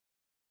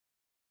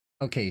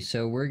Okay,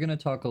 so we're going to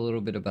talk a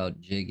little bit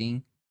about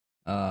jigging.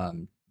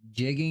 Um,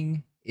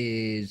 Jigging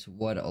is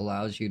what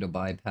allows you to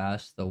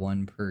bypass the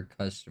one per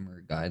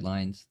customer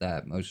guidelines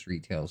that most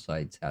retail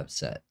sites have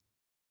set.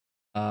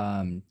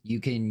 You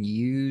can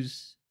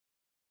use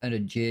a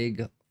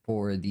jig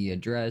for the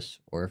address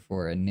or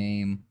for a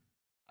name.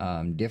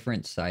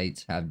 Different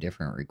sites have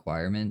different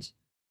requirements.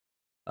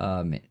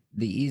 The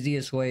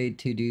easiest way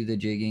to do the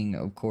jigging,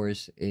 of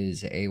course,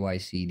 is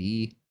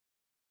Aycd.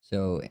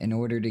 So in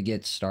order to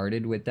get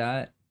started with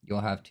that,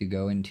 you'll have to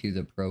go into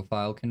the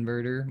profile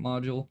converter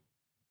module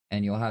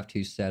and you'll have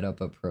to set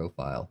up a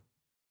profile.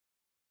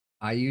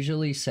 I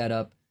usually set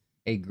up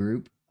a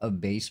group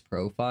of base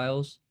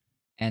profiles,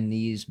 and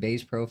these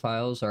base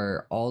profiles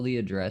are all the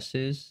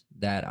addresses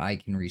that I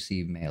can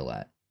receive mail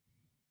at.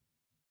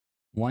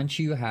 Once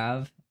you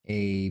have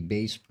a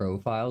base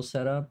profile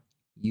set up,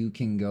 you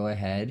can go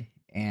ahead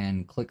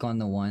and click on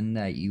the one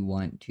that you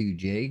want to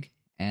jig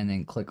and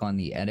then click on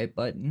the edit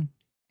button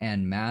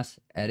and mass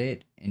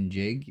edit and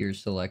jig your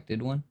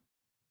selected one.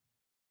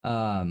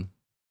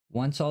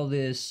 Once all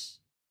this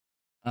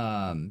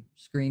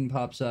screen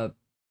pops up,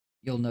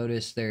 you'll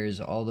notice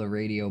there's all the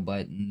radio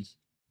buttons,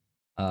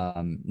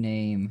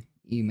 name,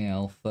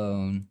 email,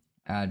 phone,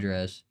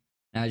 address.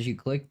 And as you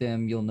click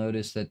them, you'll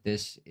notice that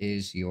this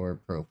is your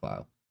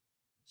profile.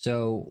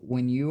 So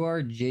when you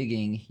are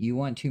jigging, you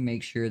want to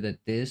make sure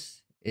that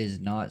this is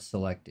not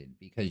selected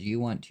because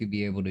you want to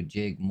be able to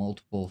jig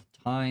multiple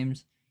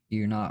times.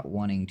 You're not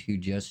wanting to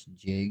just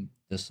jig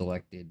the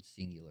selected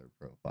singular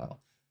profile.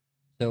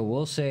 So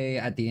we'll say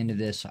at the end of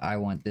this, I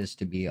want this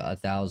to be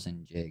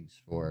 1,000 jigs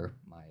for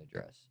my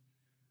address.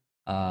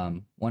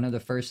 One of the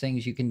first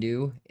things you can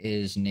do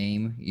is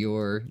name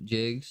your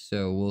jigs.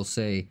 So we'll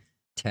say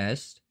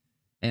test.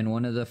 And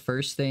one of the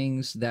first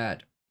things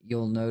that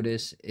you'll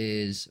notice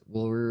is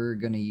we're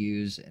going to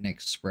use an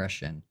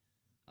expression.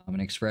 An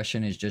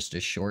expression is just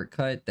a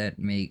shortcut that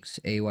makes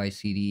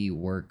Aycd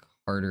work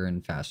harder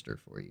and faster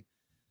for you.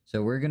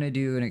 So we're going to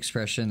do an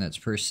expression that's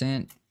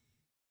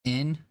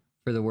 %n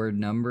for the word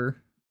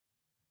number.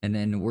 And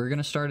then we're going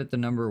to start at the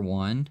number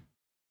 1.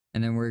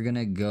 And then we're going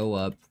to go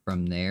up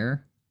from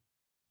there.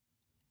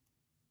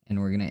 And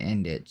we're going to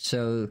end it.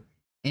 So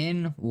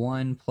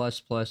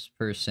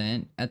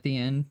n1++% at the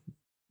end,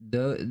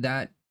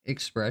 that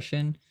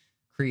expression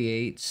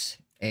creates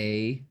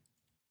a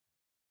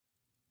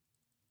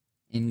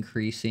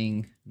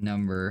increasing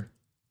number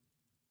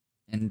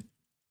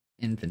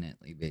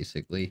infinitely,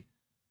 basically.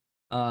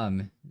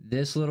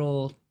 This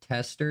little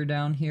tester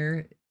down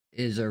here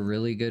is a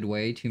really good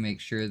way to make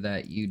sure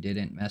that you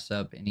didn't mess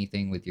up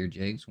anything with your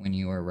jigs when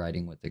you are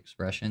writing with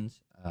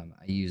expressions. I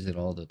use it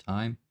all the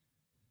time.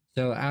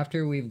 So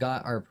after we've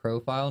got our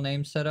profile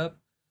name set up,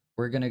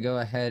 we're going to go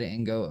ahead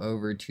and go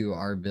over to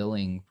our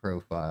billing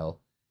profile.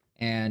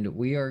 And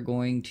we are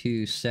going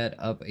to set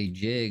up a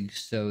jig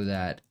so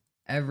that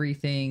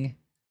everything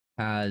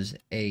has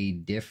a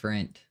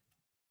different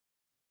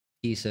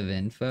piece of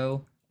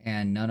info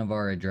and none of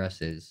our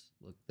addresses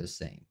look the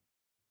same.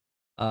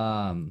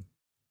 For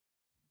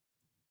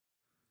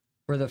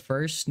the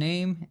first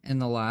name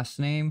and the last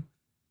name,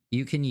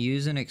 you can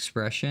use an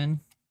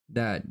expression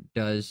that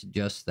does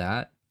just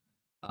that.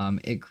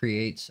 It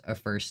creates a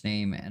first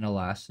name and a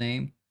last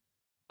name.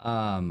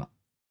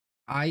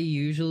 I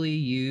usually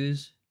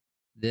use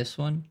this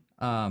one,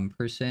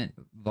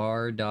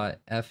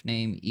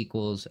 %var.fname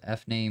equals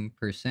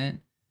fname%.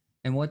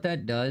 And what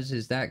that does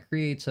is that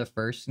creates a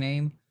first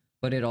name,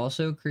 but it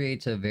also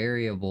creates a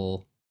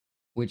variable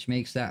which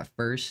makes that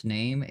first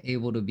name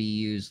able to be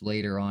used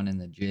later on in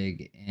the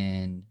jig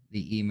in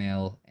the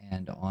email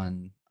and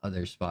on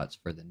other spots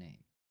for the name.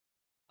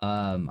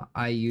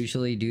 I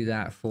usually do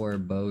that for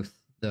both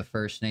the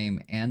first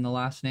name and the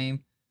last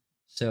name.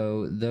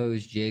 So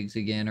those jigs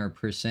again are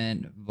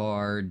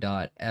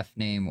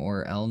 %var.fname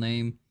or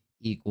lname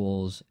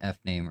equals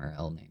fname or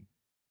lname.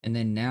 And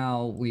then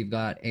now we've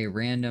got a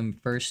random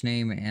first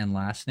name and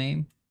last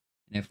name.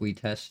 And if we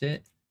test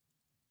it,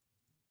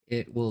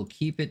 it will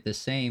keep it the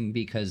same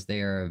because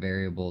they are a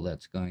variable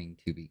that's going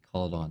to be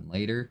called on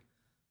later.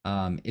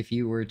 If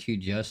you were to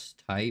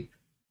just type,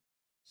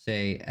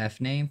 say,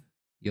 fname,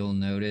 you'll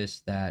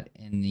notice that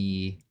in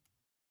the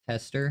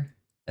tester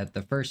that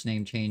the first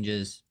name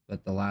changes,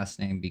 but the last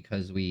name,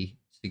 because we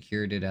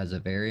secured it as a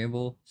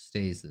variable,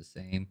 stays the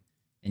same.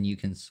 And you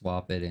can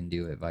swap it and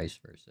do it vice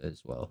versa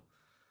as well.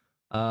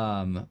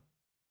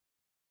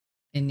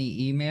 In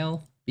the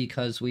email,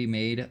 because we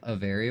made a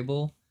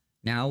variable,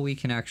 now we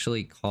can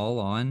actually call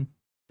on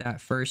that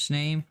first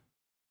name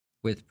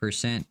with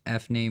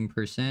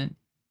 %fname%,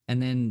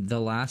 and then the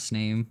last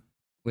name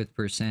with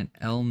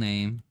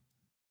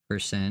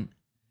 %lname%.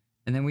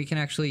 And then we can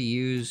actually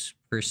use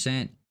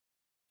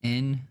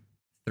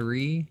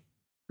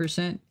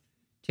 %n3%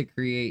 to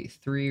create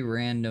 3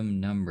 random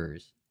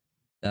numbers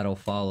that'll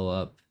follow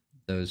up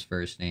those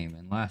first name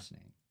and last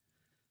name.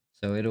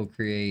 So it'll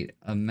create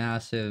a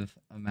massive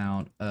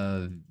amount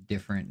of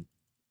different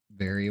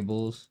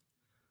variables.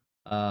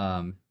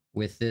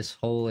 With this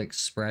whole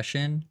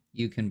expression,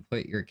 you can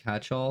put your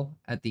catch-all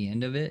at the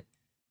end of it,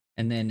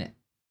 and then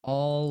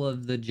all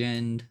of the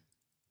gen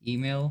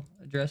email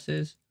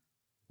addresses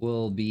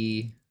will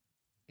be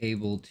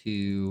able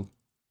to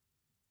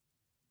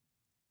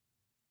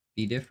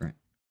be different,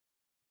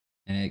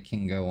 and it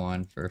can go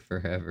on for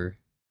forever.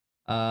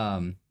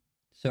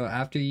 So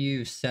after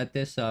you've set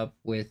this up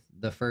with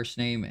the first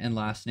name and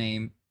last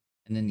name,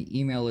 and then the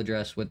email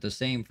address with the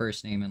same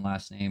first name and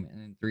last name, and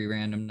then 3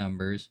 random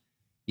numbers,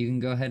 you can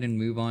go ahead and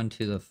move on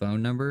to the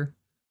phone number.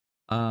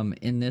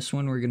 In this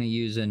one, we're going to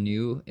use a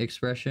new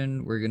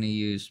expression. We're going to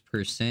use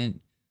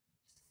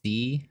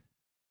 %C,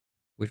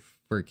 which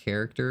for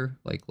character,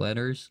 like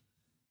letters.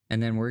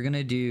 And then we're going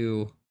to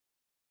do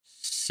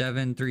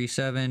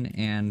 737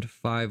 and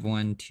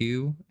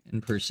 512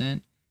 in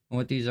percent. And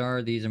what these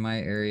are my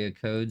area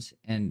codes.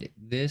 And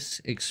this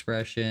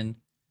expression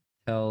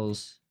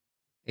tells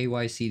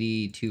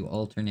Aycd to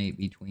alternate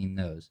between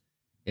those.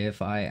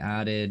 If I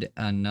added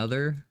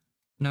another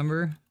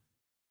number,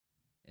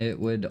 it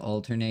would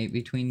alternate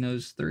between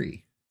those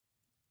 3.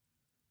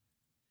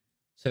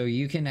 So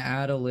you can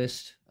add a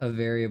list of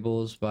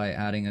variables by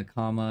adding a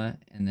comma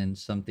and then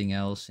something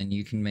else, and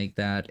you can make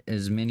that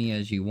as many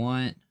as you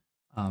want.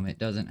 It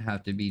doesn't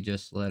have to be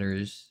just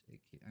letters.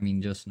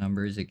 Just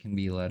numbers. It can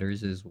be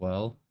letters as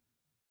well.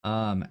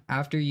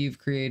 After you've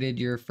created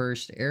your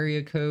first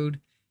area code,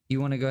 you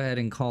want to go ahead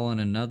and call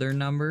on another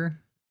number.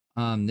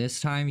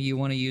 This time you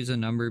want to use a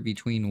number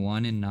between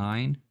 1 and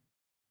 9.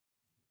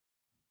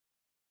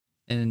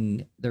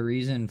 And the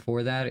reason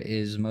for that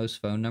is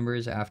most phone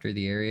numbers after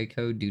the area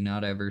code do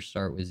not ever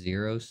start with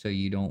 0, so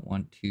you don't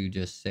want to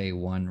just say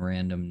one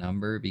random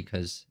number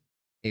because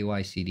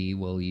Aycd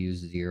will use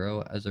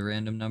 0 as a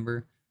random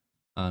number.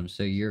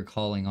 So you're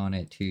calling on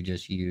it to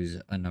just use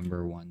a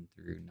number 1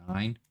 through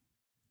 9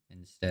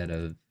 instead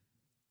of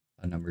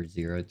a number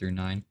 0 through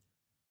 9.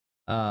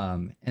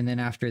 And then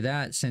after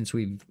that, since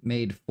we've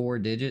made 4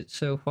 digits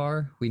so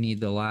far, we need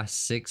the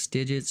last 6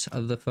 digits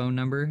of the phone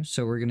number.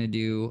 So we're going to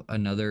do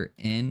another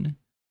N,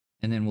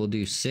 and then we'll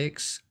do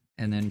 6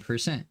 and then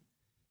 %.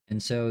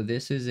 And so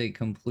this is a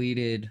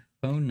completed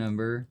phone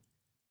number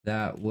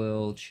that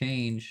will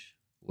change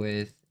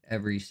with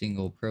every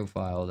single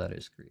profile that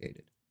is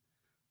created.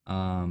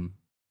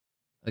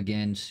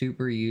 Again,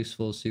 super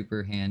useful,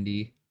 super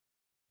handy.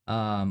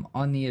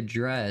 On the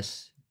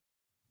address,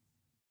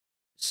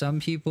 some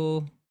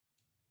people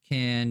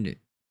can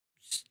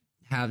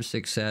have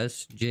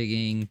success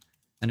jigging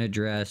an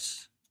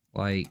address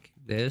like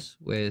this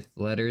with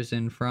letters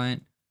in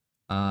front.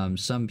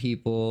 Some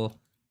people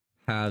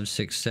have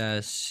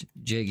success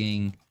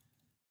jigging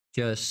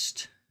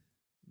just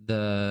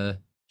the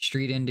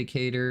street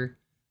indicator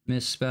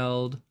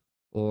misspelled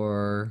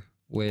or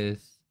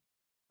with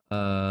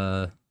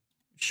a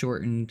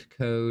shortened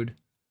code,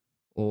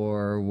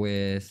 or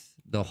with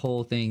the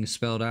whole thing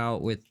spelled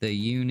out with the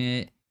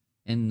unit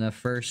in the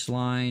first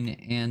line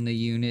and the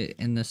unit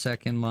in the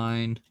second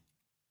line.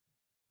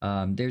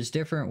 There's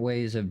different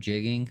ways of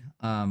jigging.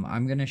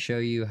 I'm going to show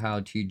you how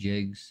to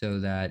jig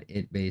so that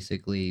it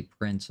basically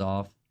prints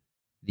off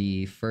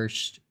the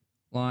first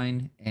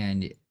line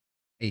and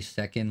a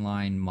second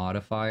line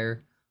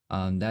modifier.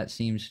 That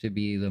seems to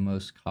be the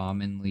most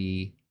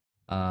commonly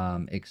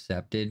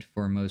accepted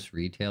for most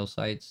retail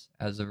sites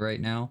as of right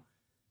now.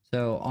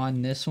 So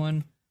on this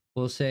one,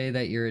 we'll say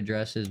that your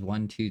address is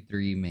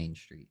 123 Main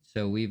Street.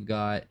 So we've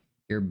got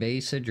your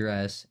base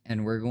address,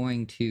 and we're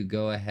going to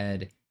go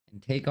ahead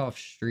and take off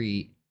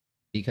street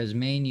because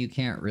Main you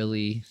can't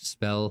really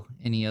spell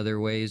any other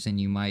ways, and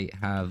you might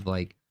have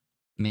like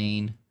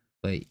Main,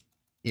 but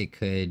it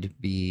could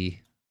be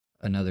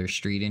another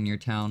street in your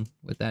town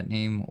with that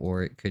name,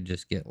 or it could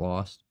just get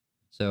lost.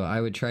 So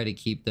I would try to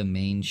keep the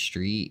Main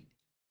Street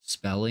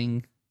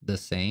spelling the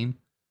same.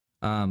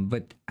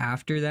 But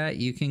after that,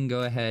 you can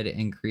go ahead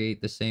and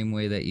create the same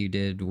way that you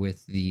did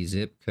with the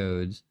zip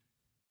codes.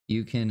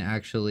 You can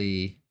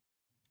actually,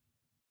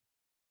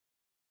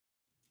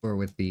 or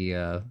with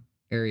the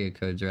area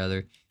codes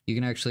rather, you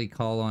can actually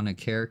call on a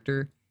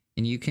character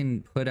and you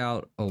can put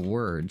out a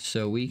word.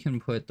 So we can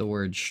put the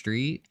word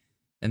street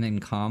and then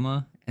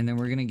comma, and then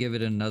we're going to give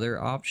it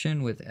another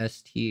option with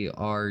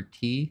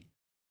STRT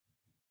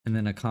and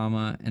then a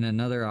comma, and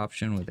another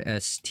option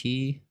with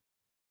ST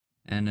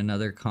and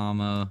another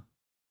comma,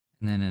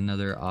 and then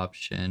another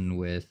option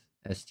with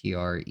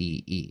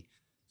STREE.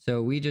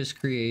 So we just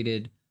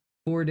created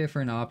 4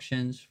 different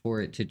options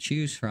for it to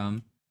choose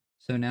from.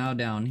 So now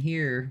down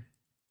here,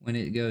 when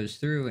it goes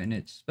through and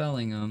it's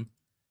spelling them,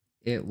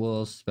 it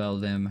will spell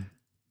them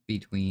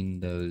between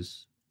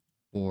those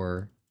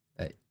 4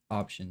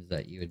 options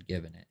that you had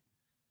given it.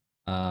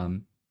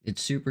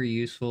 It's super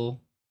useful,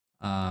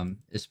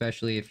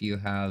 especially if you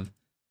have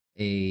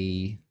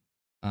a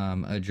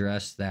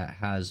address that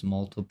has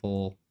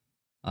multiple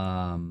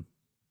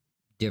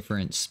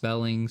different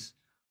spellings,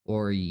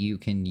 or you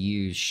can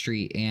use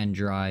street and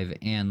drive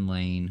and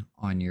lane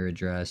on your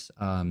address.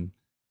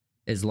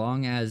 As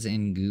long as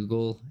in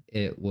Google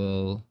it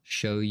will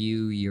show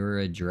you your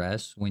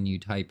address when you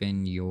type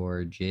in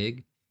your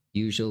jig,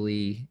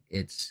 usually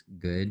it's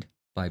good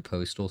by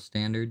postal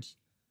standards.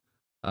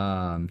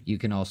 You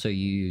can also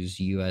use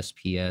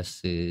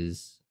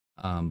USPS's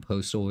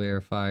postal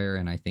verifier,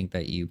 and I think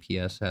that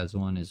UPS has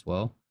one as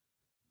well.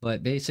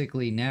 But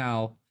basically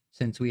now,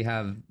 since we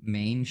have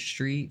Main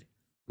Street,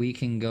 we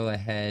can go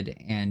ahead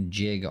and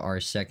jig our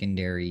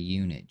secondary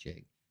unit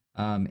jig.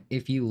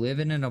 If you live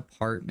in an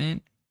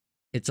apartment,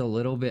 it's a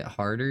little bit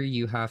harder.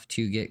 You have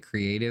to get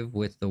creative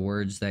with the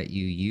words that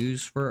you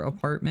use for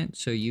apartment.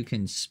 So you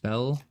can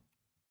spell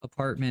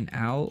apartment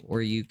out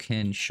or you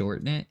can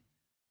shorten it.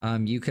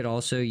 You could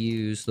also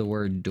use the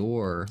word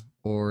door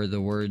or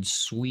the word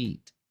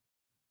suite.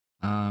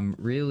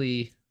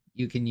 Really,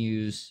 you can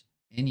use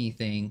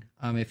anything.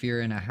 If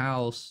you're in a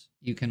house,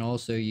 you can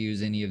also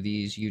use any of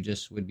these. You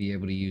just would be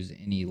able to use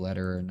any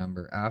letter or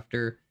number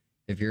after.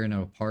 If you're in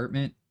an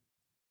apartment,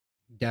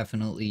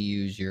 definitely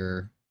use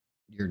your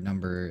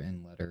number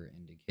and letter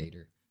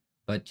indicator.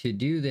 But to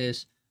do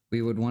this,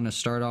 we would want to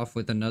start off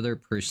with another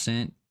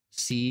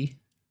 %C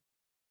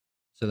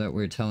so that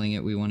we're telling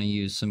it we want to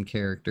use some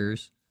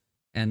characters.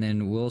 And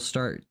then we'll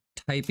start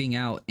typing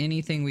out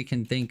anything we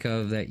can think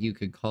of that you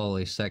could call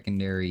a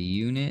secondary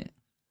unit.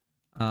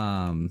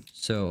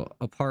 So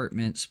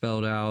apartment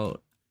spelled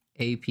out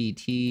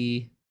APT.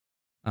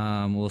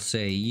 We'll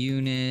say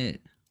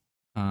unit.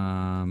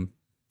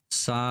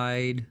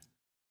 Side.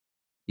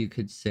 You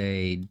could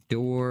say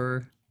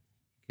door.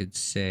 You could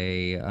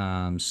say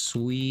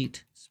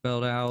suite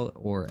spelled out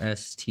or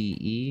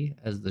STE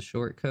as the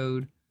short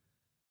code.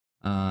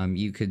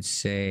 You could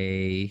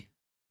say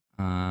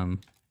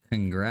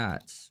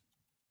congrats.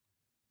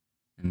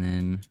 And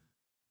then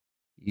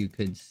you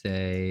could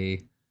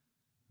say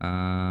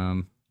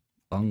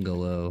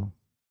bungalow.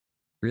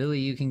 Really,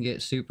 you can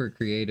get super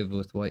creative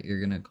with what you're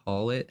going to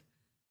call it.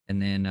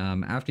 And then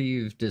after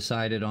you've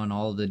decided on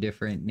all the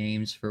different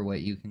names for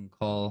what you can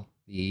call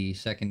the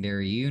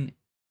secondary unit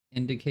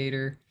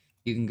indicator,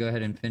 you can go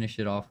ahead and finish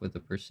it off with a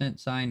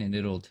 %, and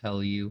it'll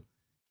tell you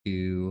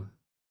to,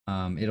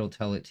 it'll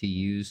tell it to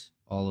use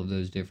all of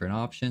those different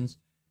options.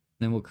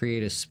 Then we'll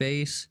create a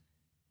space.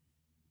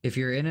 If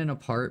you're in an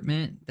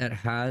apartment that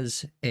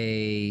has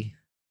a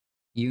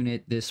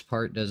unit, this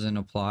part doesn't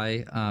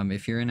apply.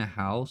 If you're in a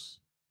house,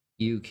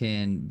 you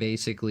can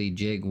basically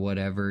jig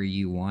whatever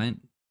you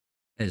want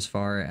as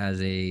far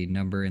as a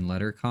number and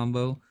letter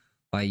combo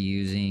by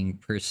using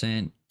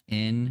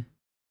 %n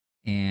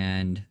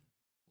and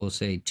we'll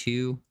say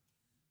 2%,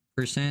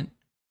 and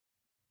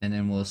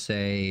then we'll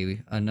say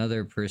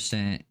another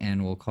 %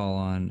 and we'll call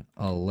on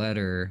a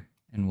letter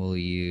and we'll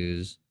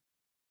use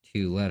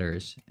 2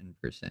 letters in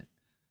 %.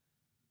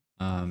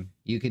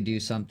 You could do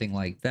something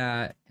like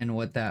that, and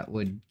what that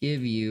would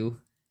give you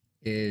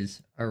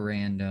is a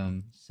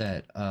random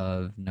set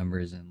of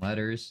numbers and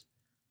letters.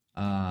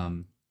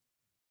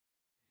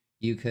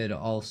 You could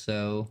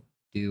also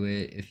do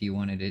it if you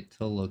wanted it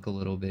to look a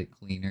little bit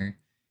cleaner.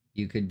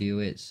 You could do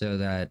it so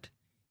that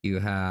you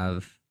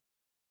have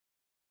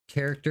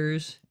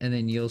characters, and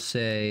then you'll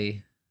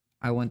say,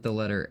 I want the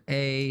letter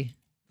A,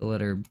 the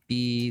letter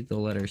B, the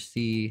letter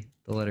C,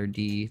 the letter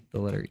D, the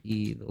letter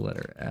E, the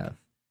letter F.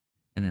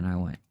 And then I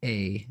want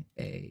A,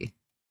 B,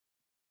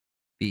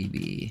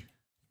 B,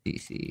 C,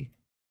 C,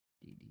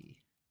 D, D,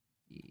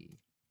 E,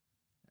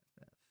 F,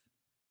 F.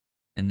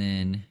 And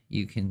then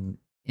you can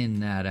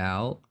end that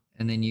out.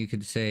 And then you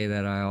could say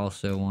that I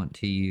also want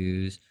to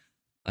use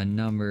a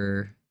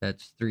number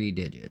that's 3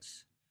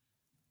 digits.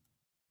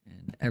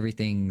 And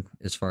everything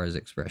as far as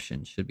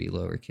expression should be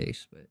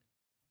lowercase, but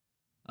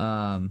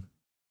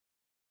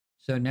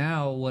so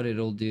now what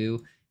it'll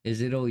do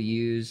is it'll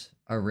use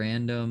a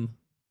random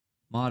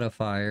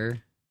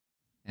modifier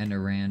and a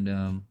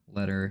random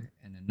letter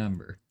and a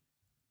number.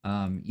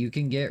 You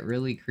can get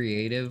really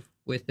creative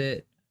with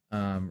it.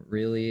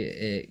 Really,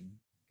 it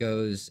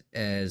goes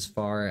as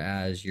far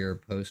as your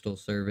postal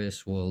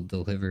service will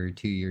deliver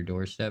to your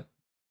doorstep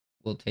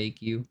will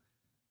take you.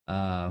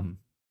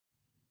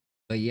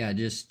 But yeah,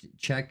 just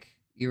check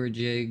your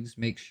jigs,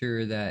 make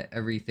sure that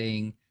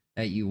everything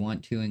that you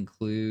want to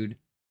include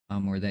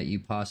or that you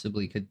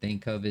possibly could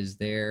think of is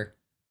there.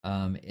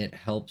 It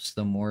helps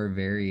the more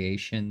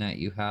variation that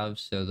you have.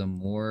 So the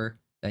more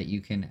that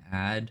you can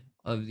add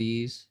of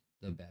these,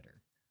 the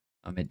better.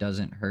 It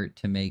doesn't hurt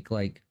to make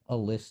like a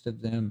list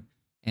of them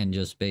and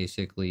just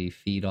basically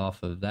feed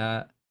off of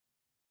that.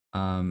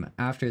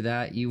 After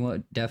that,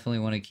 you definitely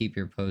want to keep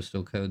your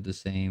postal code the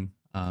same,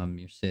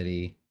 your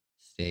city,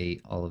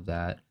 state, all of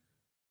that.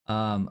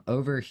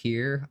 Over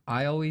here,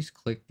 I always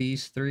click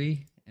these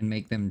 3 and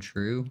make them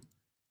true.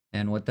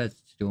 And what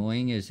that's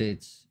doing is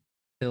it's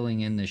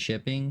filling in the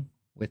shipping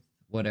with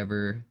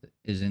whatever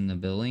is in the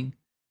billing.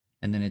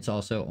 And then it's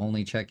also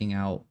only checking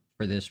out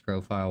for this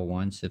profile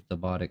once if the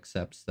bot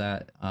accepts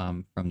that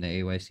from the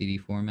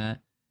Aycd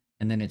format.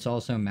 And then it's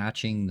also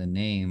matching the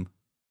name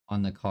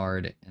on the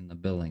card and the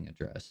billing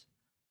address.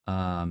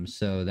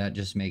 So that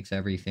just makes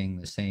everything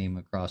the same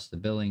across the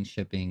billing,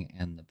 shipping,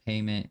 and the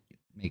payment. It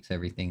makes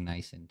everything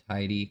nice and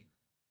tidy.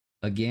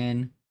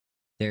 Again,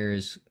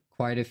 there's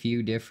quite a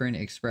few different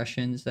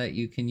expressions that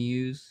you can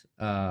use.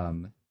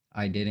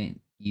 I didn't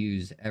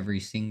use every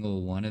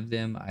single one of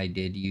them. I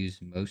did use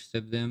most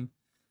of them,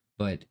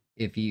 but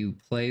if you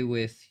play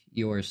with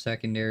your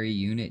secondary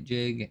unit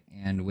jig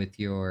and with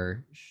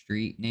your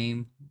street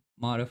name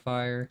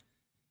modifier,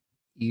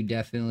 you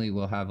definitely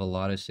will have a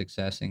lot of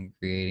success in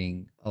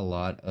creating a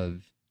lot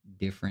of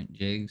different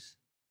jigs.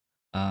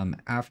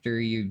 After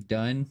you've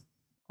done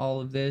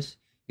all of this,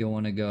 you'll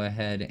want to go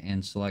ahead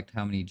and select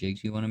how many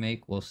jigs you want to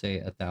make. We'll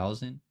say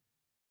 1,000.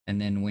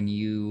 And then when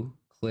you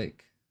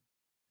click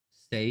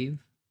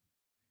save,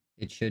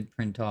 it should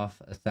print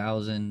off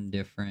 1,000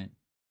 different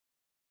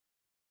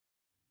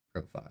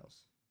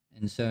profiles.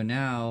 And so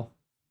now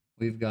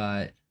we've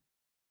got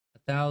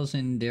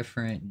 1,000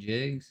 different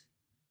jigs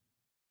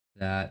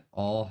that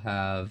all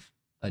have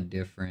a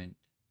different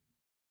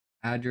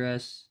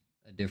address,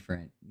 a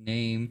different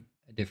name,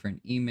 a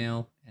different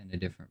email, and a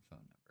different phone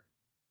number.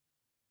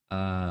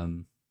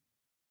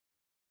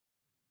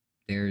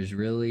 There's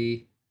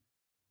really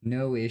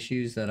no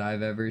issues that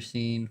I've ever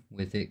seen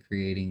with it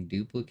creating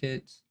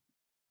duplicates.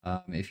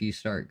 If you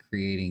start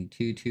creating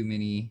too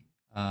many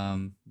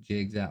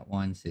jigs at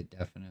once, it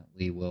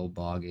definitely will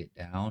bog it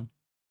down.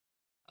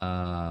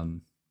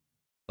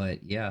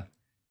 But yeah,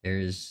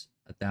 there's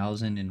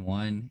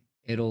 1,001.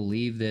 It'll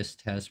leave this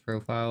test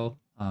profile.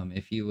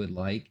 If you would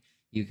like,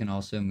 you can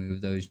also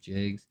move those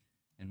jigs,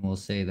 and we'll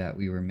say that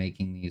we were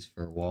making these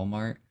for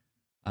Walmart.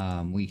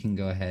 We can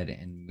go ahead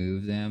and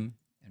move them,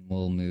 and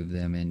we'll move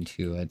them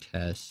into a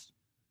test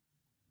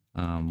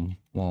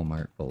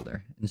Walmart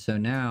folder. And so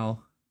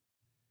now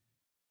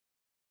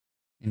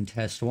in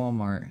test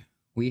Walmart,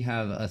 we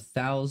have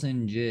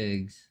 1,000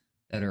 jigs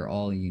that are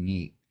all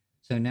unique.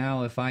 So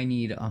now if I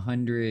need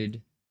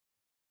 100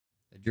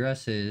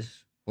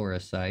 addresses for a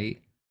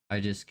site, I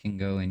just can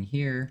go in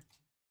here,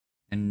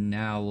 and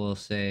now we'll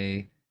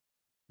say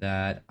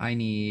that I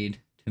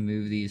need to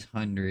move these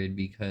 100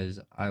 because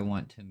I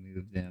want to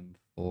move them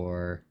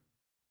for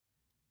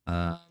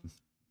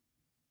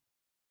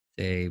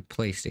say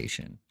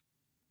PlayStation.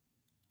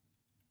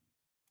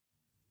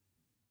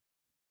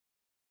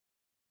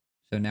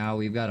 So now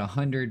we've got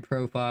 100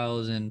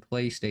 profiles in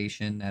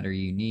PlayStation that are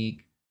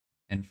unique,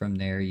 and from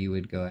there you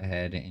would go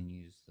ahead and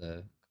use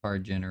the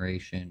card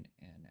generation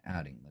and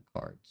adding the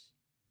cards.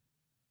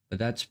 But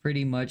that's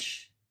pretty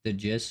much the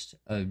gist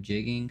of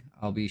jigging.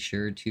 I'll be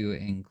sure to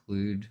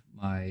include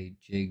my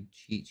jig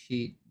cheat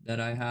sheet that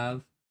I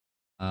have.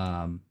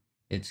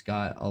 It's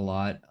got a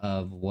lot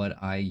of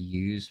what I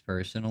use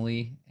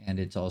personally, and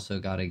it's also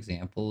got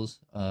examples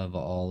of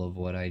all of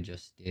what I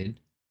just did.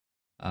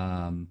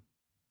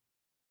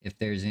 If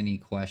there's any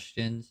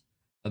questions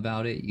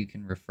about it, you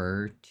can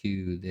refer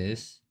to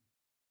this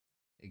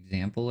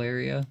example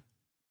area,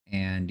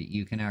 and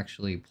you can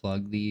actually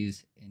plug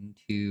these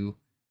into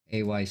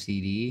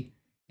Aycd,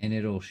 and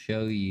it'll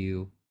show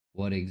you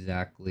what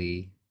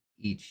exactly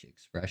each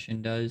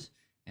expression does.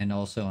 And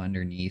also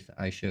underneath,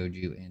 I showed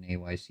you in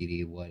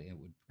Aycd what it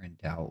would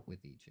print out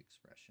with each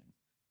expression.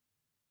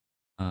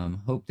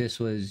 Hope this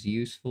was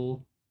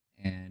useful,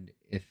 and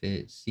if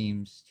it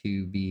seems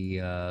to be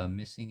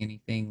missing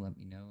anything, let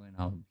me know, and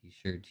I'll be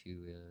sure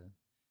to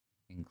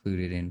include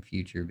it in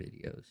future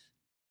videos.